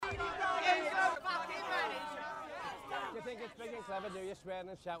clever, do you, swearing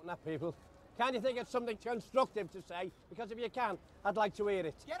and shouting at people? Can't you think it's something constructive to say? Because if you can, I'd like to hear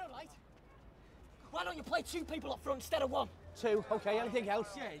it. Yeah, all right. Why don't you play 2 people up front instead of 1? 2, okay, anything else?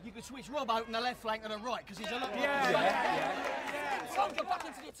 Yeah, you could switch Rob out in the left flank and the right, because he's a lot... Tom, go back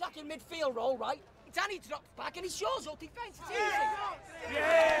into the attacking midfield role, right? Danny drops back and he shows up defence. It's easy.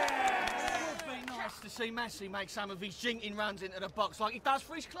 It would be nice to see Messi make some of his jinking runs into the box like he does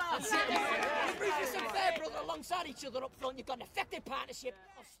for his club. If Rufus and Fairbrother alongside each other up front, you've got an effective partnership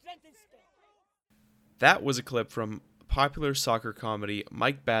of strength and skill. That was a clip from popular soccer comedy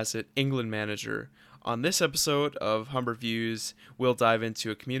Mike Bassett, England Manager. On this episode of Humber Views, we'll dive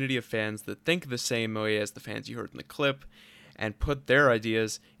into a community of fans that think the same way as the fans you heard in the clip and put their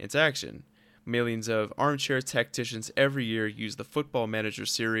ideas into action. Millions of armchair tacticians every year use the Football Manager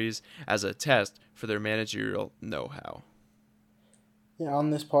series as a test for their managerial know-how. Yeah,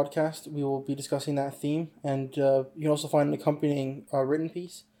 on this podcast, we will be discussing that theme, and you can also find an accompanying written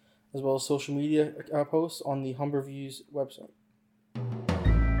piece, as well as social media posts on the Humber Views website.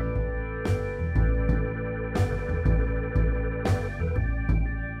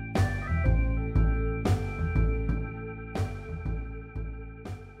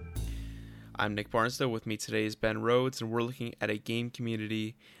 I'm Nick Barnstow. With me today is Ben Rhodes, and we're looking at a game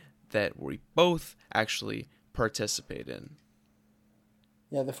community that we both actually participate in.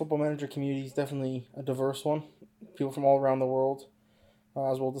 Yeah, the Football Manager community is definitely a diverse one. People from all around the world,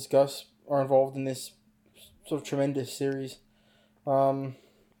 as we'll discuss, are involved in this sort of tremendous series.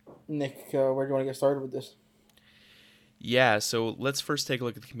 Nick, where do you want to get started with this? Yeah, so let's first take a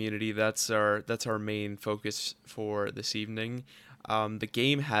look at the community. That's our main focus for this evening. The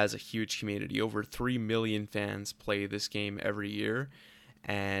game has a huge community. Over 3 million fans play this game every year,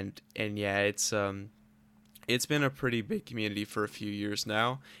 and yeah, it's been a pretty big community for a few years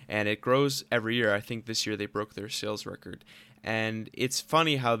now, and it grows every year. I think this year they broke their sales record, and it's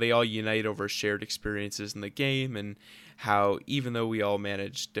funny how they all unite over shared experiences in the game, and how even though we all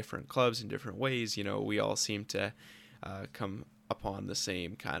manage different clubs in different ways, we all seem to come upon the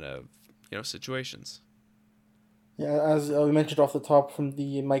same kind of situations. Yeah, as we mentioned off the top from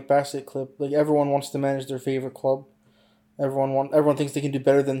the Mike Bassett clip, like everyone wants to manage their favorite club. Everyone thinks they can do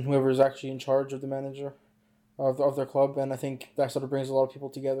better than whoever is actually in charge of the manager of their club, and I think that sort of brings a lot of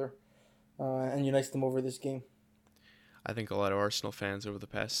people together and unites them over this game. I think a lot of Arsenal fans over the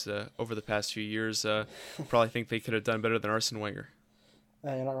past few years probably think they could have done better than Arsene Wenger.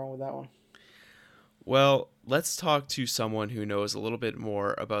 You're not wrong with that one. Well, let's talk to someone who knows a little bit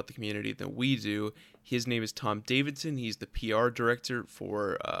more about the community than we do. His name is Tom Davidson. He's the PR director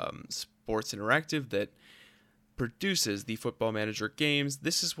for Sports Interactive that produces the Football Manager games.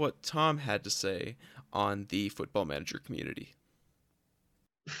 This is what Tom had to say on the Football Manager community.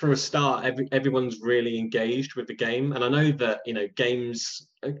 For a start, everyone's really engaged with the game, and I know that games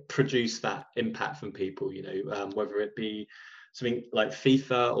produce that impact from people. Whether it be something like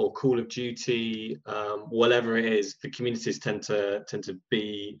FIFA or Call of Duty, whatever it is, the communities tend to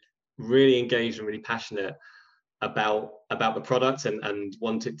be really engaged and really passionate about the product and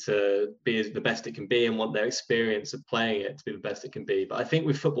want it to be the best it can be and want their experience of playing it to be the best it can be. But I think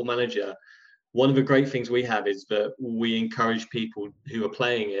with Football Manager, one of the great things we have is that we encourage people who are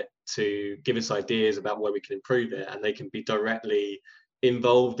playing it to give us ideas about where we can improve it, and they can be directly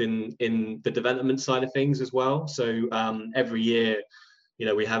involved in the development side of things as well. So every year,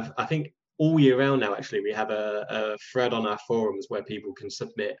 we have, I think all year round now, actually, we have a thread on our forums where people can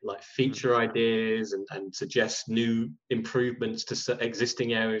submit like feature ideas and suggest new improvements to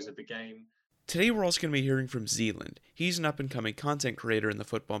existing areas of the game. Today we're also going to be hearing from Zealand. He's an up-and-coming content creator in the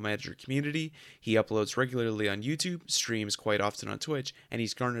Football Manager community. He uploads regularly on YouTube, streams quite often on Twitch, and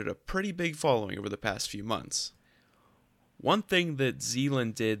he's garnered a pretty big following over the past few months. One thing that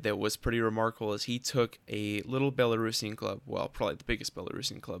Zealand did that was pretty remarkable is he took a little Belarusian club, well, probably the biggest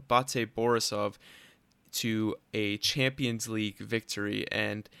Belarusian club, Bate Borisov, to a Champions League victory,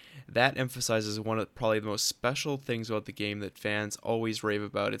 and that emphasizes one of probably the most special things about the game that fans always rave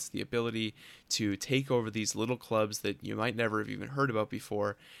about. It's the ability to take over these little clubs that you might never have even heard about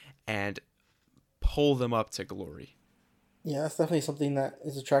before and pull them up to glory. Yeah, that's definitely something that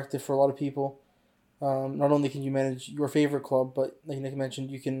is attractive for a lot of people. Not only can you manage your favorite club, but like Nick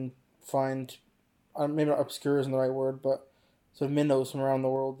mentioned, you can find, maybe not obscure isn't the right word, but sort of minnows from around the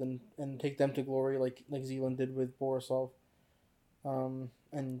world and take them to glory like Zealand did with Borisov.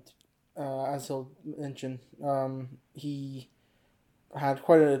 And as he'll mention, he had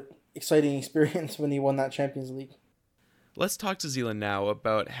quite an exciting experience when he won that Champions League. Let's talk to Zealand now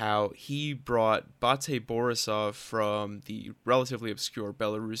about how he brought Bate Borisov from the relatively obscure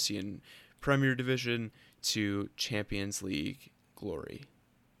Belarusian Premier Division to Champions League Glory?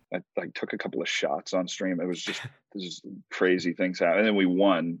 I like took a couple of shots on stream. It was just crazy things happen. And then we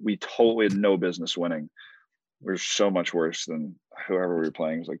won. We totally had no business winning. We're so much worse than whoever we were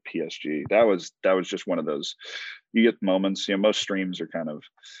playing. It was like PSG. That was just one of those. You get moments. Most streams are kind of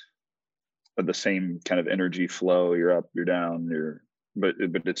the same kind of energy flow. You're up, you're down, but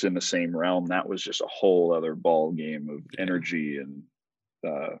it's in the same realm. That was just a whole other ball game of energy, and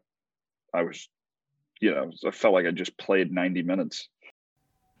I felt like I just played 90 minutes.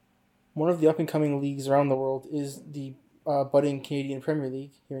 One of the up-and-coming leagues around the world is the budding Canadian Premier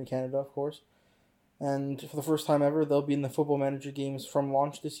League here in Canada, of course. And for the first time ever, they'll be in the Football Manager games from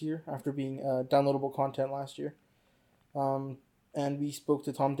launch this year, after being downloadable content last year. And we spoke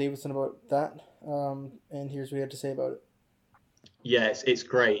to Tom Davidson about that, and here's what he had to say about it. Yes, it's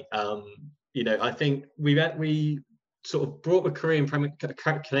great. I think we sort of brought the Canadian Premier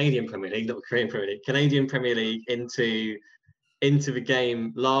League into the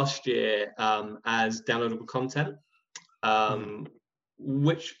game last year as downloadable content,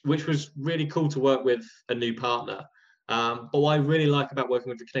 which was really cool to work with a new partner. But what I really like about working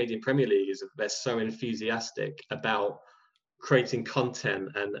with the Canadian Premier League is that they're so enthusiastic about creating content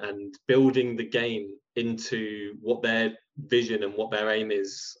and building the game into what their vision and what their aim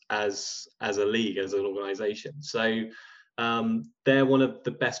is as a league, as an organization. So they're one of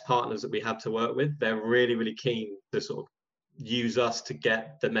the best partners that we have to work with. They're really, really keen to sort of use us to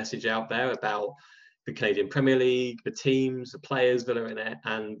get the message out there about the Canadian Premier League, the teams, the players that are in it.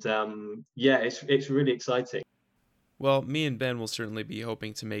 And it's really exciting. Well, me and Ben will certainly be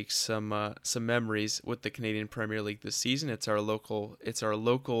hoping to make some memories with the Canadian Premier League this season. It's our local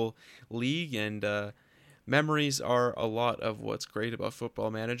league, and memories are a lot of what's great about Football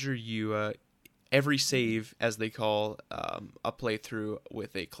Manager. Every save, as they call a playthrough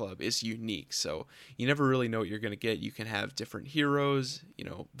with a club, is unique. So you never really know what you're going to get. You can have different heroes,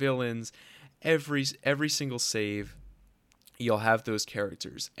 villains. Every single save, you'll have those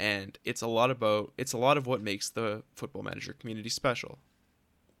characters, and it's a lot of what makes the Football Manager community special.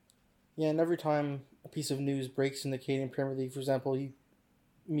 Yeah, and every time a piece of news breaks in the Canadian Premier League, for example,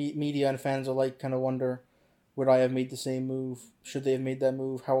 media and fans alike kind of wonder, would I have made the same move? Should they have made that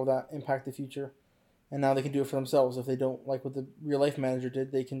move? How will that impact the future? And now they can do it for themselves. If they don't like what the real-life manager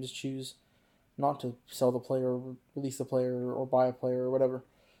did, they can just choose not to sell the player or release the player or buy a player or whatever.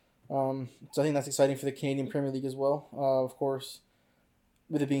 So I think that's exciting for the Canadian Premier League as well. Of course,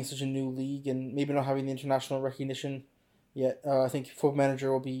 with it being such a new league and maybe not having the international recognition yet, I think Football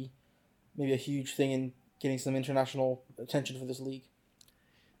Manager will be maybe a huge thing in getting some international attention for this league.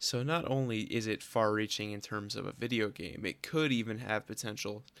 So not only is it far-reaching in terms of a video game, it could even have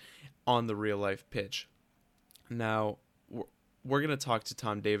potential on the real-life pitch. Now, we're going to talk to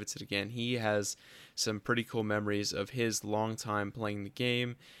Tom Davidson again. He has some pretty cool memories of his long time playing the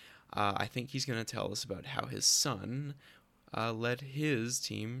game. I think he's going to tell us about how his son led his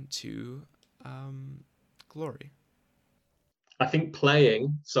team to glory. I think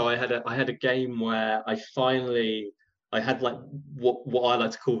playing. So I had a game where I had like what I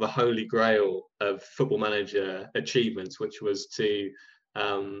like to call the holy grail of Football Manager achievements, which was to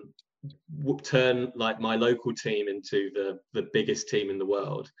turn like my local team into the biggest team in the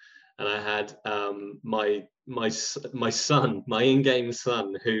world. And I had my son, my in-game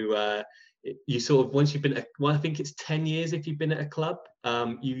son, who you sort of, once you've been I think it's 10 years if you've been at a club,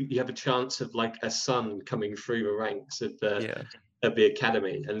 you have a chance of like a son coming through the ranks of the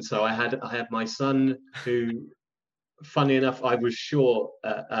academy. And so I had my son, who, funny enough, I was short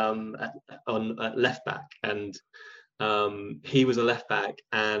on left back, and he was a left back,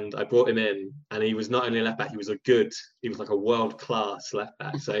 and I brought him in, and he was not only a left back, he was like a world-class left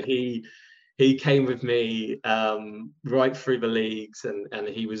back. So he came with me right through the leagues, and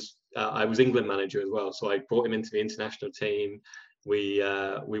he was I was England manager as well, so I brought him into the international team. We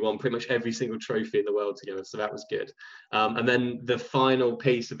won pretty much every single trophy in the world together, so that was good. And then the final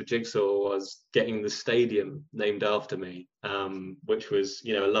piece of the jigsaw was getting the stadium named after me, which was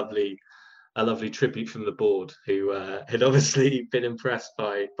a lovely tribute from the board, who had obviously been impressed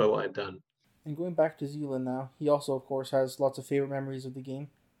by what I'd done. And going back to Zealand now, he also, of course, has lots of favorite memories of the game,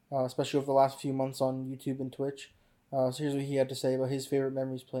 especially over the last few months on YouTube and Twitch. So here's what he had to say about his favorite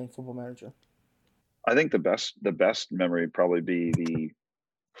memories playing Football Manager. I think the best memory would probably be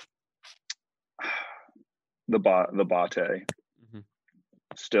the Bate. Mm-hmm.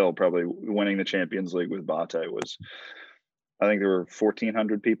 Still, probably winning the Champions League with Bate was. I think there were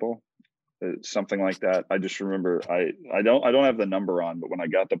 1,400 people, something like that. I just remember. I don't have the number on, but when I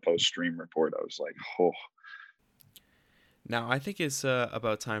got the post stream report, I was like, oh. Now, I think it's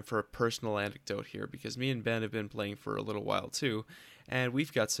about time for a personal anecdote here, because me and Ben have been playing for a little while too, and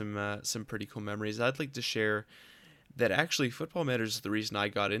we've got some pretty cool memories. I'd like to share that actually Football Manager is the reason I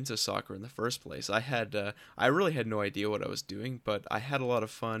got into soccer in the first place. I really had no idea what I was doing, but I had a lot of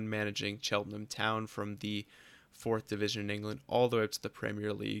fun managing Cheltenham Town from the 4th Division in England all the way up to the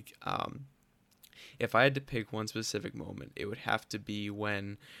Premier League. If I had to pick one specific moment, it would have to be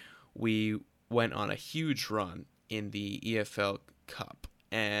when we went on a huge run in the EFL Cup.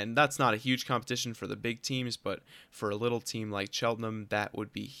 And that's not a huge competition for the big teams, but for a little team like Cheltenham, that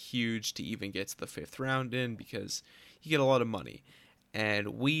would be huge to even get to the 5th round in, because you get a lot of money. And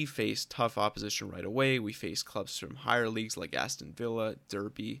we faced tough opposition right away. We faced clubs from higher leagues like Aston Villa,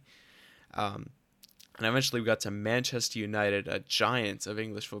 Derby. And eventually we got to Manchester United, a giant of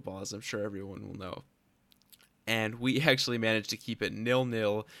English football, as I'm sure everyone will know. And we actually managed to keep it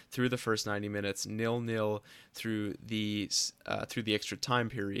 0-0 through the first 90 minutes, 0-0 through the extra time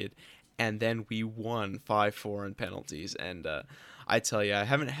period, and then we won 5-4 in penalties. And I tell you, I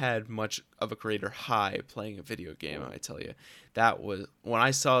haven't had much of a greater high playing a video game. I tell you, that was when I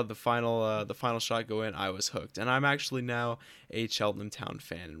saw the final shot go in, I was hooked. And I'm actually now a Cheltenham Town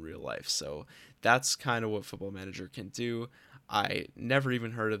fan in real life, so that's kind of what Football Manager can do. I never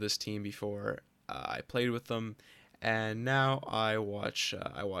even heard of this team before. I played with them, and now I watch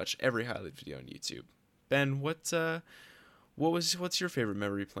every highlight video on YouTube. Ben, what's your favorite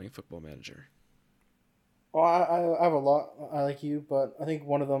memory playing Football Manager? Well, I have a lot. I like you, but I think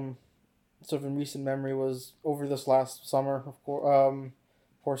one of them, sort of in recent memory, was over this last summer. Of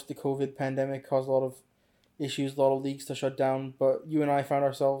course, the COVID pandemic caused a lot of issues, a lot of leagues to shut down. But you and I found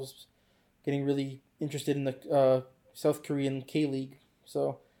ourselves getting really interested in the South Korean K-League.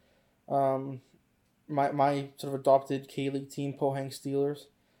 So, my sort of adopted K-League team, Pohang Steelers,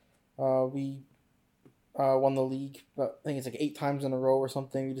 we won the league, but I think it's like 8 times in a row or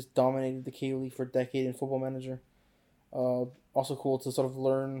something. We just dominated the K-League for a decade in Football Manager. Also cool to sort of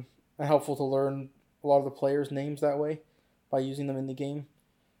learn, and helpful to learn a lot of the players' names that way by using them in the game.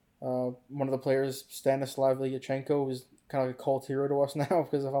 One of the players, Stanislav Ilyachenko, is kind of like a cult hero to us now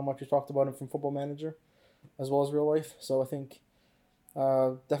because of how much we talked about him from Football Manager as well as real life. So I think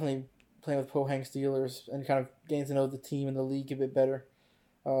definitely playing with Pohang Steelers and kind of getting to know the team and the league a bit better.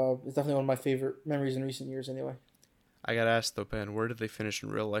 It's definitely one of my favorite memories in recent years anyway. I gotta ask though, Ben, where did they finish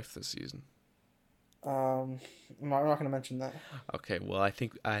in real life this season? I'm not going to mention that. Okay, well, I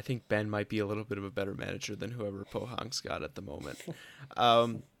think Ben might be a little bit of a better manager than whoever Pohang's got at the moment.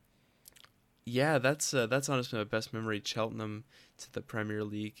 Yeah, that's honestly my best memory, Cheltenham to the Premier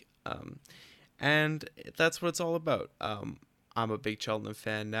League. And that's what it's all about. I'm a big Cheltenham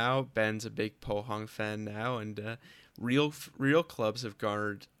fan now. Ben's a big Pohang fan now, and real clubs have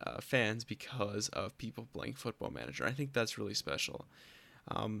garnered fans because of people playing Football Manager. I think that's really special.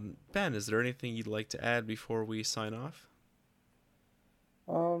 Ben, is there anything you'd like to add before we sign off?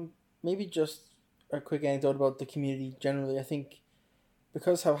 Maybe just a quick anecdote about the community generally. I think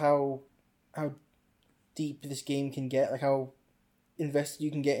because of how deep this game can get, like how invested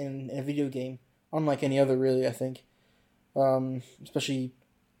you can get in a video game, unlike any other really, I think. Especially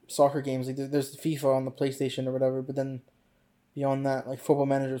soccer games, like there's FIFA on the PlayStation or whatever, but then beyond that, like Football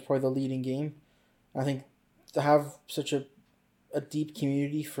Manager is probably the leading game. I think to have such a deep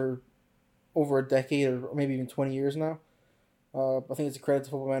community for over a decade or maybe even 20 years now, I think it's a credit to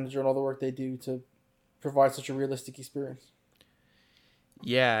Football Manager and all the work they do to provide such a realistic experience.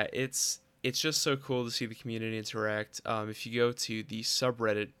 Yeah, it's just so cool to see the community interact. If you go to the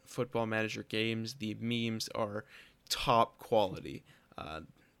subreddit Football Manager games, the memes are top quality.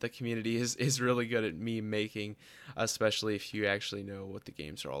 The community is really good at meme making, especially if you actually know what the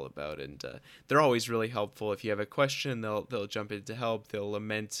games are all about, and they're always really helpful. If you have a question, they'll jump in to help. They'll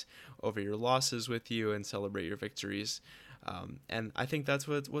lament over your losses with you and celebrate your victories. And I think that's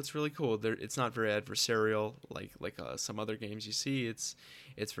what's really cool. It's not very adversarial like some other games you see. It's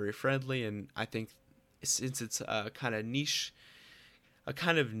very friendly, and I think since it's a kind of niche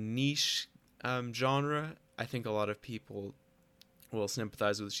genre, I think a lot of people will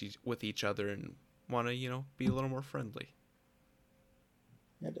sympathize with each other and want to be a little more friendly.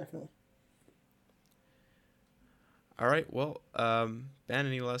 Yeah, definitely. All right, well, Ben,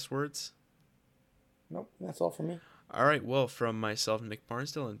 any last words? Nope, that's all for me. All right, well, from myself, Nick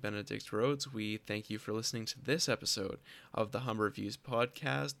Barnsdale, and Benedict Rhodes, we thank you for listening to this episode of the Humber Reviews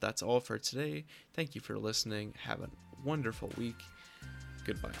podcast. That's all for today. Thank you for listening. Have a wonderful week.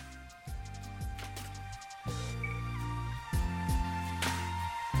 Goodbye.